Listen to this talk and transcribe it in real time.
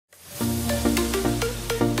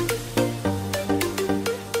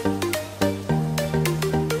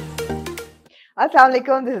Assalamu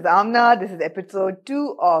alaikum, this is Aamna. This is episode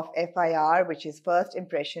 2 of FIR, which is First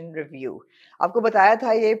Impression Review. आपको बताया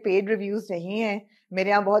था ये paid reviews नहीं है. मेरे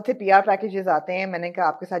यहाँ बहुत से PR पैकेजेस आते हैं. मैंने कहा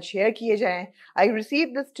आपके साथ शेयर किए जाएं. I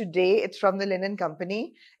received this today. It's from the Linen Company.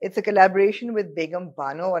 It's a collaboration with Beygum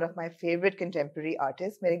Bano, one of my favorite contemporary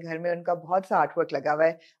artists. मेरे घर में उनका बहुत सा आर्टवर्क लगा हुआ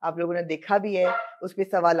है. आप लोगों ने देखा भी है. उस पर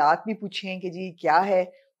सवालात भी पूछे हैं कि जी क्या है.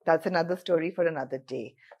 That's another story for another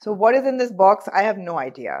day. So what is in this box? I have no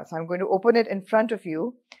idea. So I'm going to open it in front of you.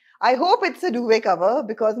 I hope it's a duvet cover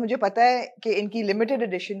because मुझे पता है कि इनकी limited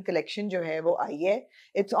edition collection जो है वो आई है.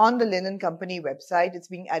 It's on the Linen Company website.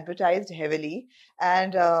 It's being advertised heavily.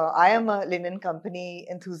 And I am a Linen Company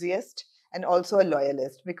enthusiast and also a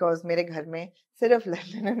loyalist because मेरे घर में सिर्फ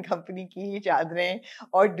लिनन कंपनी की ही चादरें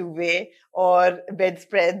और डुवे और बेड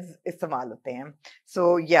स्प्रेड्स इस्तेमाल होते हैं.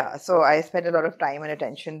 So I spend a lot of time and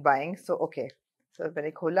attention buying. So okay, so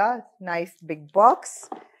मैंने खोला, nice big box.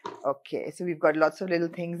 Okay, so we've got lots of little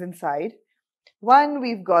things inside. One,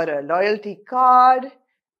 we've got a loyalty card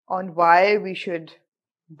on why we should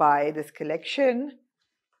buy this collection.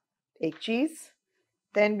 Ek cheez.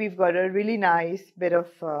 Then we've got a really nice bit of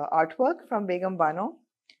artwork from Beygum Bano.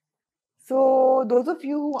 So those of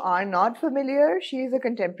you who are not familiar, she is a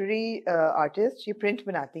contemporary artist. She print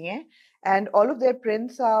बनाती हैं, and all of their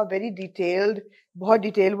prints are very detailed. बहुत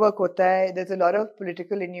detailed work होता है. There's a lot of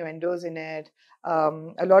political innuendos in it.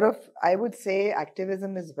 A lot of, I would say,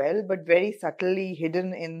 activism as well, but very subtly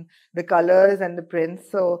hidden in the colors and the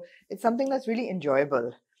prints. So it's something that's really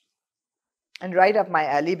enjoyable. And right up my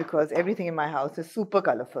alley because everything in my house is super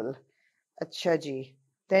colorful. Acha ji.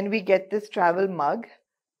 Then we get this travel mug,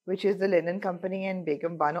 which is the Linen Company and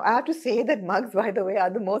Beygum Bano. I have to say that mugs, by the way,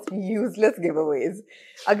 are the most useless giveaways.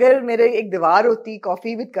 अगर मेरे एक दीवार होती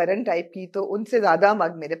coffee with currant type की, तो उनसे ज़्यादा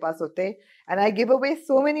mug मेरे पास होते. And I give away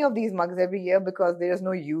so many of these mugs every year because there is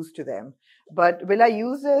no use to them. But will I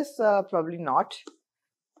use this? Probably not.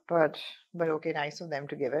 But okay, nice of them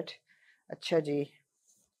to give it. Acha ji.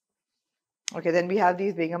 Okay, then we have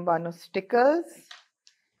these Beygum Bano stickers.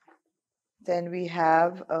 Then we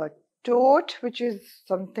have a tote, which is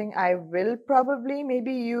something I will probably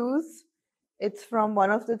maybe use. It's from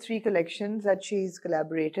one of the 3 collections that she's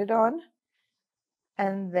collaborated on.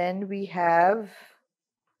 And then we have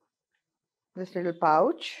this little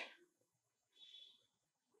pouch.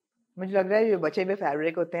 मुझे लग रहा है जो बचे हुए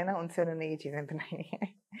fabric होते हैं ना उनसे उन्होंने ये चीजें बनाई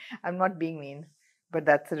हैं. I'm not being mean, but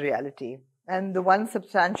that's the reality. And the one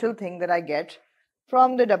substantial thing that I get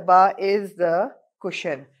from the dabba is the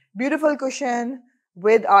cushion. Beautiful cushion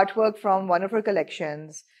with artwork from one of her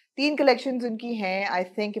collections. 3 collections unki hain, I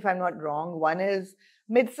think, if I'm not wrong. One is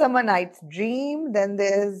Midsummer Night's Dream, then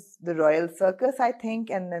there's the Royal Circus, I think,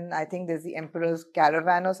 and then I think there's the Emperor's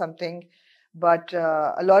Caravan or something. But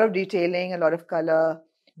a lot of detailing, a lot of color,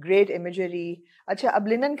 great imagery. अच्छा, अब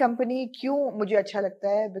Linen Company क्यों मुझे अच्छा लगता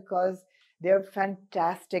है? Because they're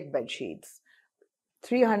fantastic bed sheets.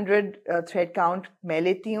 300 thread count मैं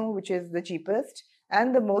लेती हूँ, which is the cheapest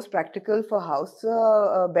and the most practical for house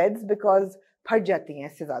beds because फट जाती हैं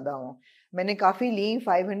इससे ज़्यादा हों. मैंने काफ़ी ली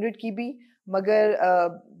 500 की भी, मगर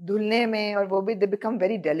धुलने में और वो भी they become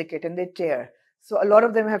very delicate and they tear. So a lot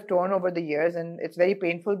of them have torn over the years and it's very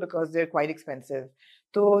painful because they're quite expensive.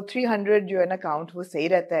 तो 300 जो है ना count वो सही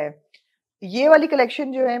रहता है. ये वाली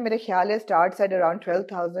collection जो है मेरे ख्याल है starts at around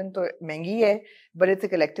 12,000, तो महंगी है, but it's a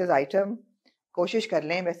collector's item. कोशिश कर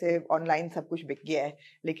लें. वैसे ऑनलाइन सब कुछ बिक गया है,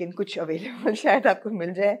 लेकिन कुछ अवेलेबल शायद आपको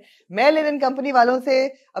मिल जाए. मैं लिनन कंपनी वालों से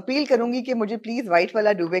अपील करूंगी कि मुझे प्लीज वाइट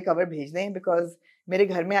वाला डुवे कवर भेज दें बिकॉज मेरे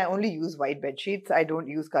घर में I only use white bedsheets. I don't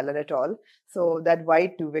use colour at all. So that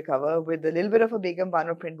white डुवे cover with a little bit of a Begum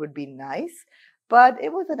Bano print would be nice. But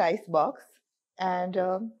it was a nice box and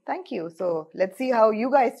thank you. So let's see how you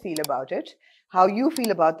guys feel about it. How you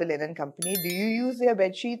feel about the Linen Company. Do you use their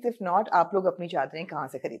bed sheets? If not, आप लोग अपनी चादरें कहाँ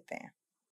से खरीदते हैं?